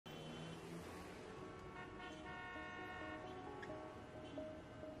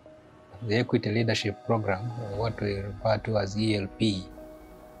The Equity Leadership Program, what we refer to as ELP,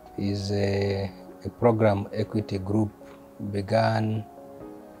 is a program Equity Group began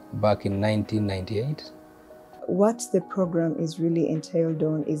back in 1998. What the program is really entailed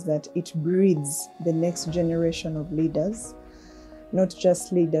on is that it breeds the next generation of leaders, not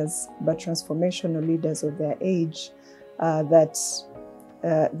just leaders, but transformational leaders of their age that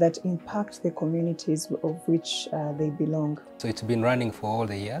impact the communities of which they belong. So it's been running for all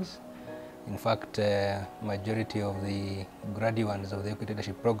the years. In fact, majority of the graduates of the Equity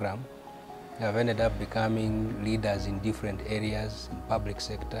Leadership Program have ended up becoming leaders in different areas, in public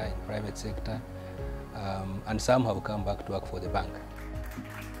sector, in private sector, and some have come back to work for the bank.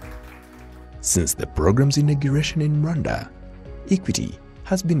 Since the program's inauguration in Rwanda, Equity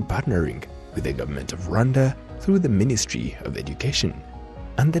has been partnering with the government of Rwanda through the Ministry of Education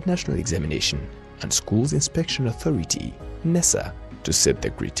and the National Examination and Schools Inspection Authority, NESA, to set the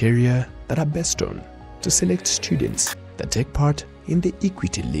criteria that are best on to select students that take part in the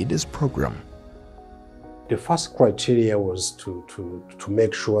Equity Leaders Program. The first criteria was to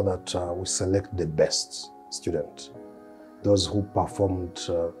make sure that we select the best students, those who performed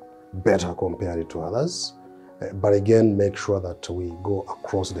better compared to others, but again make sure that we go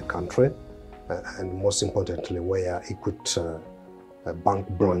across the country and most importantly where Equity bank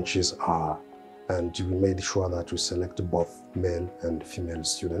branches are, and we made sure that we select both male and female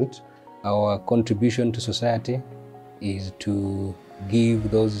students. Our contribution to society is to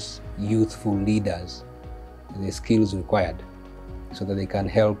give those youthful leaders the skills required so that they can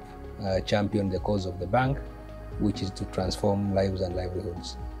help champion the cause of the bank, which is to transform lives and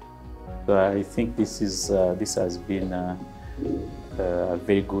livelihoods. So I think this has been a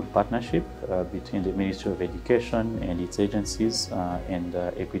very good partnership between the Ministry of Education and its agencies and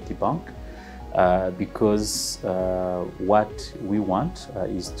Equity Bank, because what we want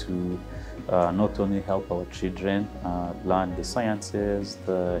is to not only help our children learn the sciences,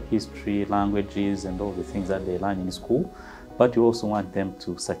 the history, languages, and all the things that they learn in school, but we also want them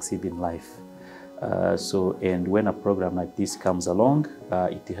to succeed in life. And when a program like this comes along,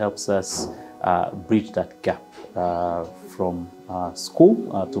 it helps us bridge that gap from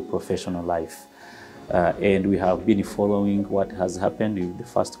school to professional life. And we have been following what has happened with the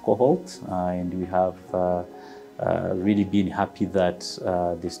first cohort, and we have really been happy that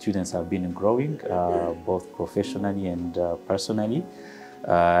the students have been growing both professionally and personally.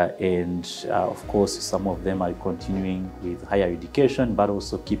 Of course, some of them are continuing with higher education, but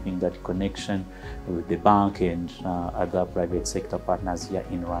also keeping that connection with the bank and other private sector partners here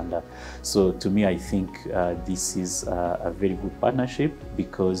in Rwanda. So to me, I think this is a very good partnership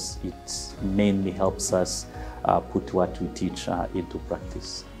because it mainly helps us put what we teach into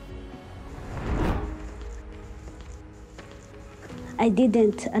practice. I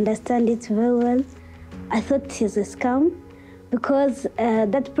didn't understand it very well. I thought it was a scam because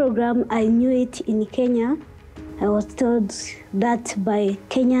that program, I knew it in Kenya. I was told that by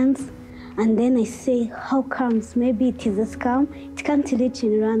Kenyans. And then I say, how comes? Maybe it is a scam. It can't reach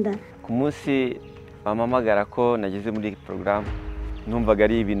in Rwanda. Ku munsi bampamagara ko nageze muri program, numvaga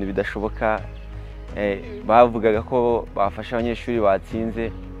ari ibintu bidashoboka. Bavugaga ko bafasha abanyeshuri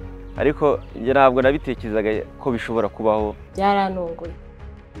batsinze. Ariko njye ntabwo nabitekerezaga ko bishobora kubaho. Byaranunguye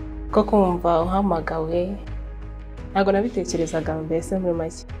ko kumva uhamagawe, ntabwo nabitekerezaga mbese muri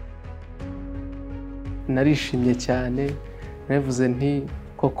make. Narishimye cyane, navuze nti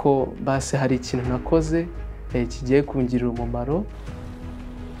koko base hari ikintu nakoze kigiye kungirira umumaro.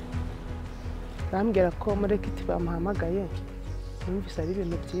 Bambwira ko muri Equity bamuhamagaye, numvise ari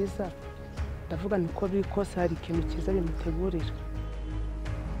ibintu byiza, ndavuga niko biri kose hari ikintu cyiza bimutegurira.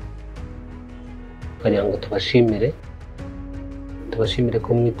 Kugira ngo tubashimire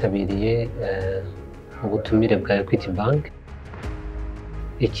ko mwitabiriye ubutumire bwa Equity Bank.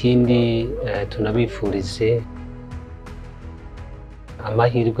 Ikindi tunabifurize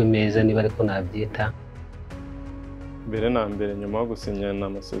amahirwe meza niba ariko nabyita. Mbere na mbere nyuma yo gusinyana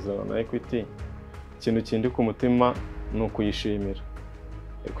amasezerano na Equity, ikintu kindi ku mutima ni ukuyishimira.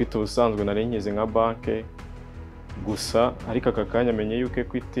 Equity ubusanzwe nari nkize nka banke gusa, ariko aka kanya menye yuko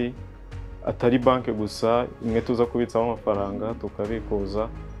Equity atari banke gusa imwe tuza kubitsamo amafaranga tukabikuza,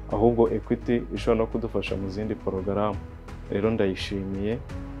 ahubwo Equity ishobora no kudufasha mu zindi porogaramu. Rero ndayishimiye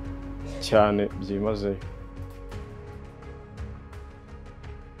cyane byimazeyo.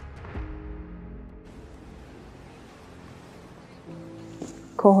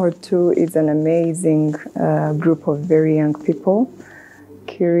 Cohort 2 is an amazing group of very young people,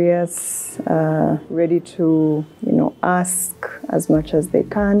 curious, ready to, ask as much as they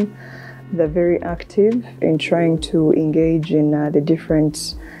can. They're very active in trying to engage in the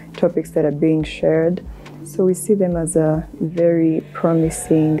different topics that are being shared. So we see them as a very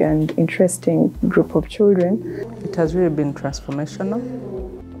promising and interesting group of children. It has really been transformational.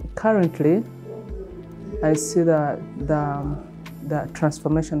 Currently, I see the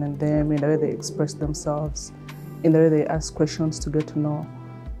transformation in them, in the way they express themselves, in the way they ask questions to get to know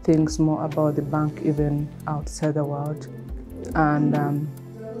things more about the bank, even outside the world. And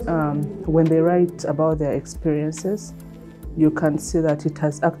when they write about their experiences, you can see that it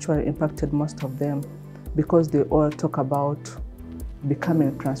has actually impacted most of them, because they all talk about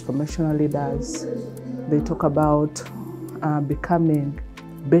becoming transformational leaders. They talk about becoming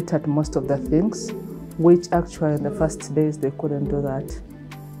better at most of the things, which actually in the first days they couldn't do that.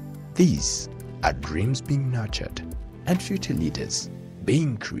 These are dreams being nurtured and future leaders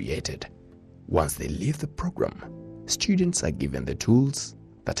being created. Once they leave the program, students are given the tools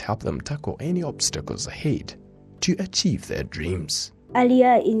that help them tackle any obstacles ahead to achieve their dreams.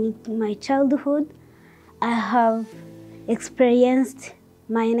 Earlier in my childhood, I have experienced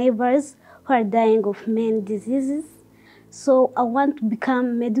my neighbors who are dying of many diseases. So I want to become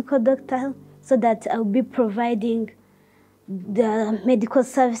a medical doctor so that I'll be providing the medical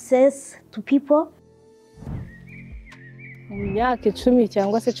services to people. Myaka 10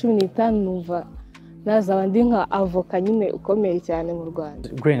 cyangwa se 15 numva nazaba ndi nka avoka nyine ukomeye cyane mu Rwanda.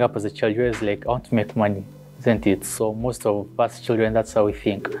 Growing up as a child, you always like, I want to make money, isn't it? So most of us children, that's how we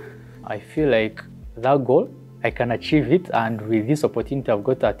think. I feel like that goal, I can achieve it, and with this opportunity I've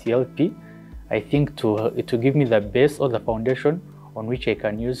got at ELP, I think to give me the base or the foundation on which I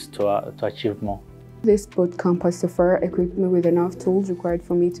can use to achieve more. This boot camp has so far equipped me with enough tools required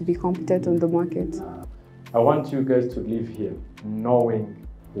for me to be competent on the market. I want you guys to live here knowing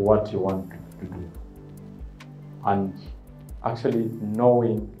what you want to do, and actually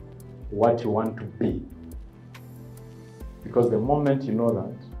knowing what you want to be. Because the moment you know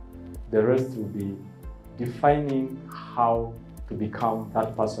that, the rest will be defining how to become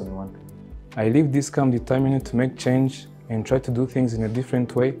that person you want to be. I leave this camp determined to make change and try to do things in a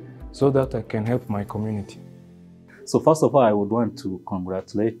different way so that I can help my community. So first of all, I would want to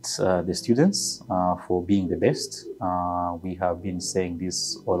congratulate the students for being the best. We have been saying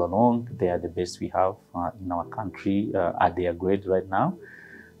this all along. They are the best we have in our country at their grade right now.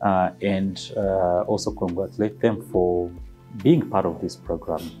 And also congratulate them for being part of this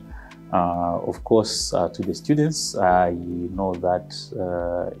program. Of course, to the students, you know that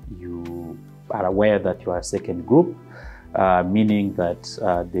you are aware that you are a second group, meaning that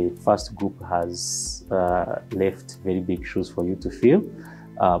the first group has left very big shoes for you to fill.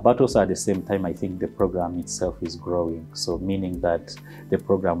 But also at the same time, I think the program itself is growing. So meaning that the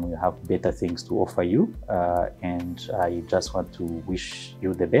program will have better things to offer you. And I just want to wish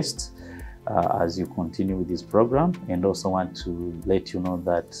you the best as you continue with this program, and also want to let you know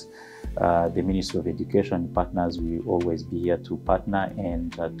that the Ministry of Education partners will always be here to partner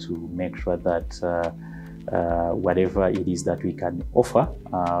and to make sure that whatever it is that we can offer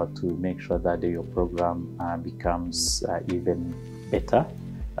to make sure that your program becomes even better,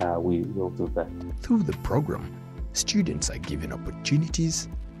 we will do that. Through the program, students are given opportunities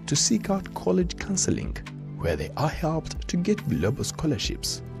to seek out college counseling, where they are helped to get global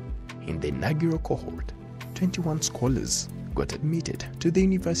scholarships. In the inaugural cohort, 21 scholars got admitted to the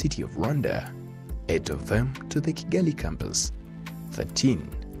University of Rwanda, 8 of them to the Kigali campus. 13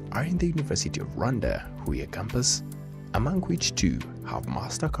 are in the University of Rwanda, Huye campus, among which 2 have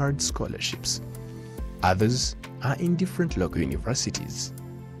MasterCard scholarships. Others are in different local universities.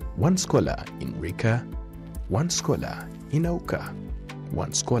 1 scholar in Rika, 1 scholar in Auka,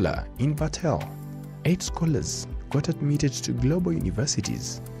 1 scholar in Batel. 8 scholars got admitted to global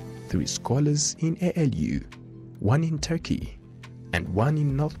universities, 3 scholars in ALU, 1 in Turkey, and 1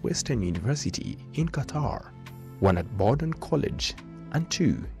 in Northwestern University in Qatar, 1 at Borden College, and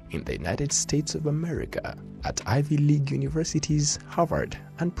 2 in the United States of America at Ivy League universities Harvard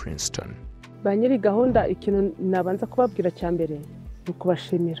and Princeton. Ba nyiri gahunda ikintu nabanza kubabwira cyambere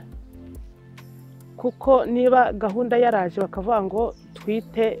ukubashimira, kuko niba gahunda yaraje bakavuga ngo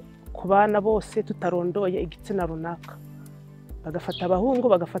twite ku bana bose tutarondoye igitsina runaka, bagafata abahungu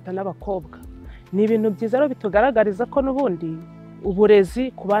bagafata n'abakobwa, ni ibintu byiza rero bitugaragariza ko n'ubundi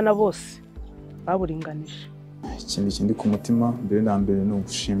uburezi ku bana bose baburinganije. Ikindi kindi ku mutima mbere na mbere no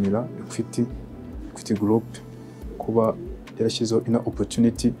gushimira Equity Group kuba yarashyizeho ino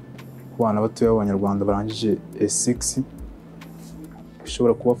opportunity ku bana batoya b'Abanyarwanda barangije S6,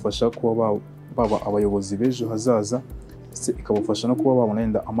 bishobora kubafasha kuba baba abayobozi b'ejo hazaza, ndetse ikabafasha no kuba babona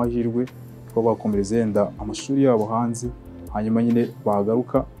yenda amahirwe kuba bakomereza yenda amashuri yabo hanze, hanyuma nyine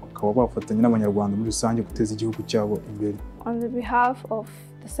bagaruka bakaba bafatanya n'Abanyarwanda muri rusange guteza igihugu cyabo imbere. On the behalf of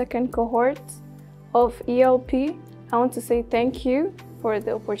the second cohort of ELP, I want to say thank you for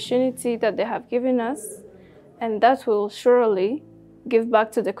the opportunity that they have given us, and that will surely give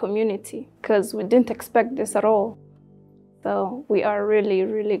back to the community because we didn't expect this at all. So we are really,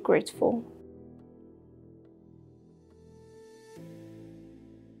 really grateful.